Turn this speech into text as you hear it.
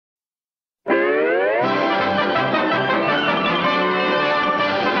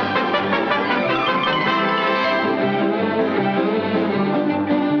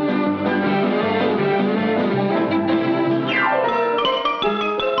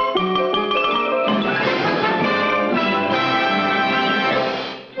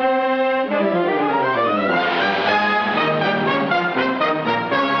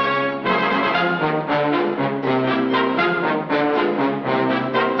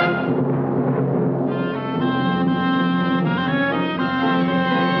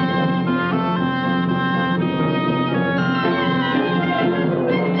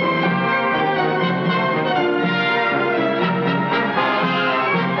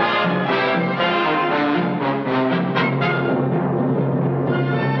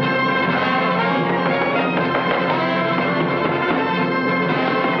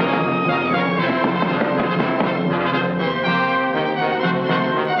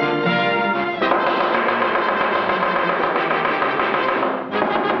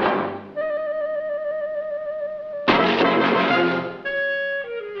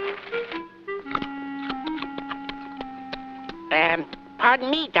Pardon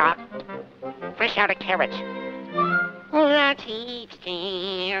me, Doc. Fresh out of carrots.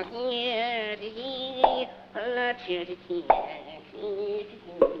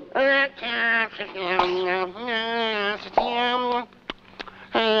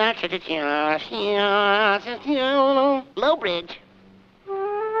 Low bridge.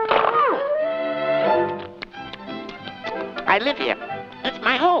 I live here. It's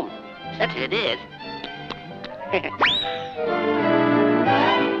my home. Such as it is.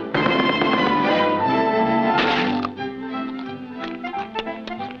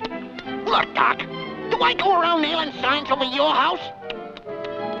 Look, Doc. Do I go around nailing signs over your house?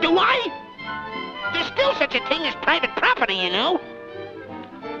 Do I? There's still such a thing as private property, you know.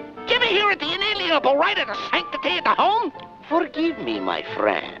 Did you ever hear of the inalienable right of the sanctity of the home? Forgive me, my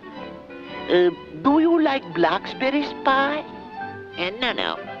friend. Do you like blackberry pie?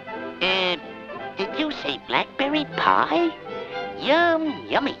 No. Did you say blackberry pie? Yum,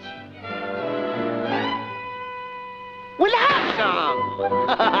 yummy. We'll have some.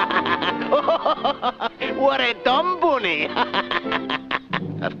 What a dumb bunny.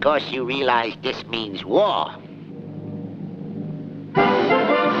 Of course you realize this means war.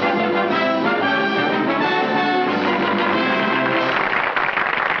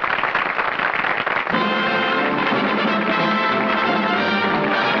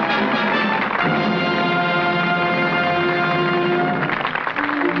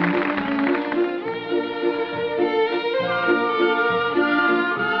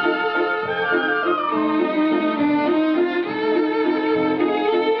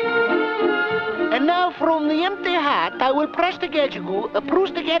 From the empty hat, I will press the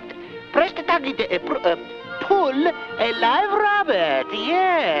pull a live rabbit,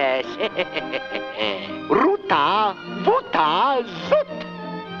 yes. Ruta, vuta, zut,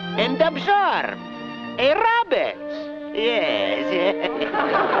 and observe, a rabbit, yes.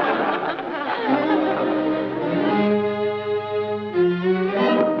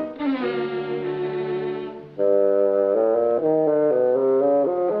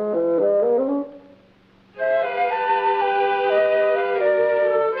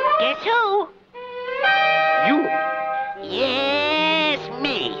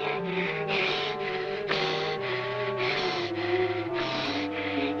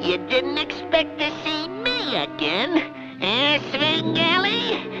 You didn't expect to see me again, eh, Svengali?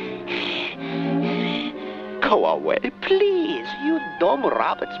 Go away, please, you dumb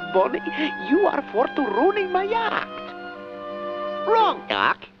rabbit's bunny. You are for to ruining my act. Wrong,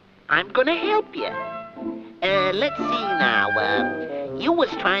 Doc. I'm gonna help you. Let's see now. You was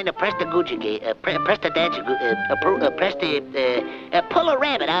trying to pull a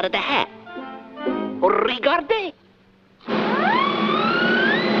rabbit out of the hat. Regardez.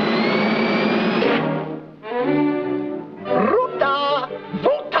 Ruta,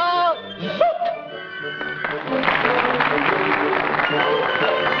 vuta, zut.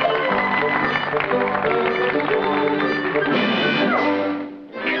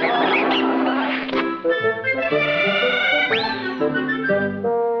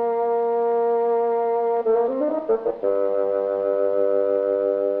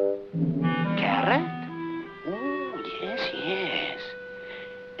 Carrot? Oh, yes.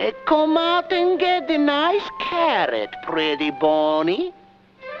 Come out and get a nice carrot, pretty Bonnie.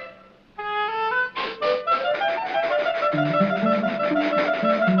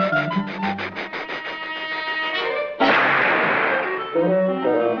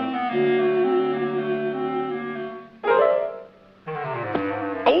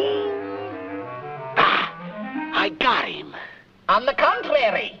 I got him. On the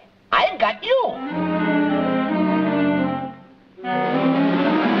contrary, I've got you.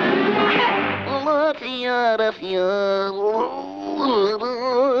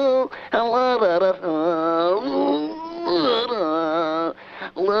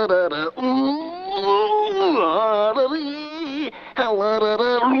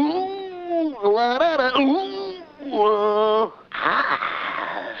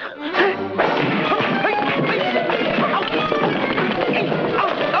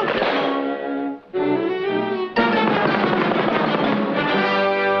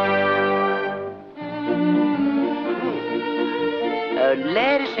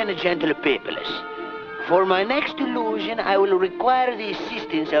 Ladies and gentle peoples, for my next illusion, I will require the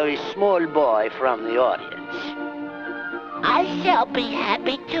assistance of a small boy from the audience. I shall be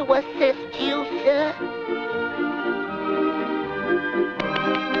happy to assist you, sir.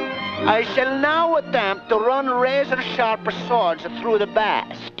 I shall now attempt to run razor-sharp swords through the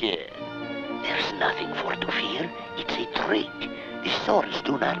basket. There's nothing for to fear. It's a trick. The swords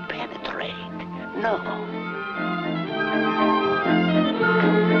do not penetrate. No.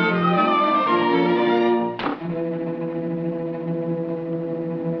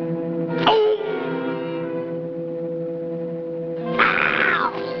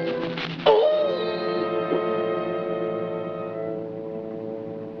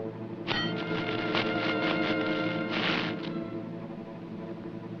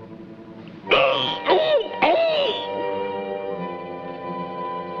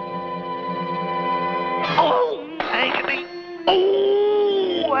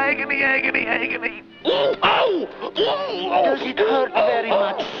 agony. Oh, oh, oh. Does it hurt very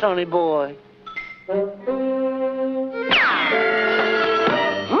much, sonny boy?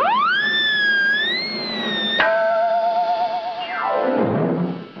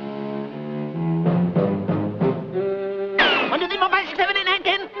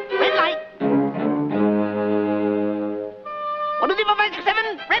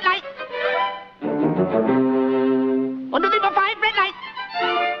 Red light. 1, 2, 3, 4, 5, red light.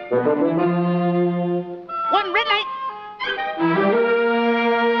 1, red light.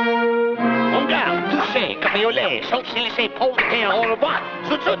 On garde, touché, cabriolet, sauf s'il laissait Paul de terre au revoir.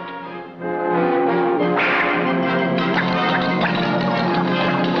 Sout.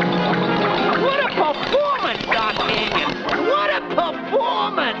 What a performance, goddammit! What a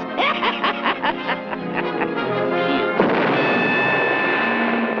performance!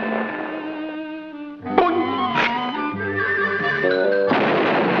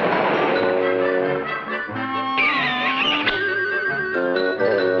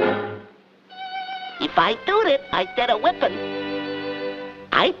 If I do it, I get a weapon.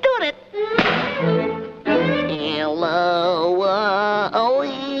 I do it. Hello, oh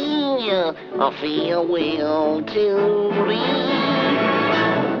yeah, I feel well to read.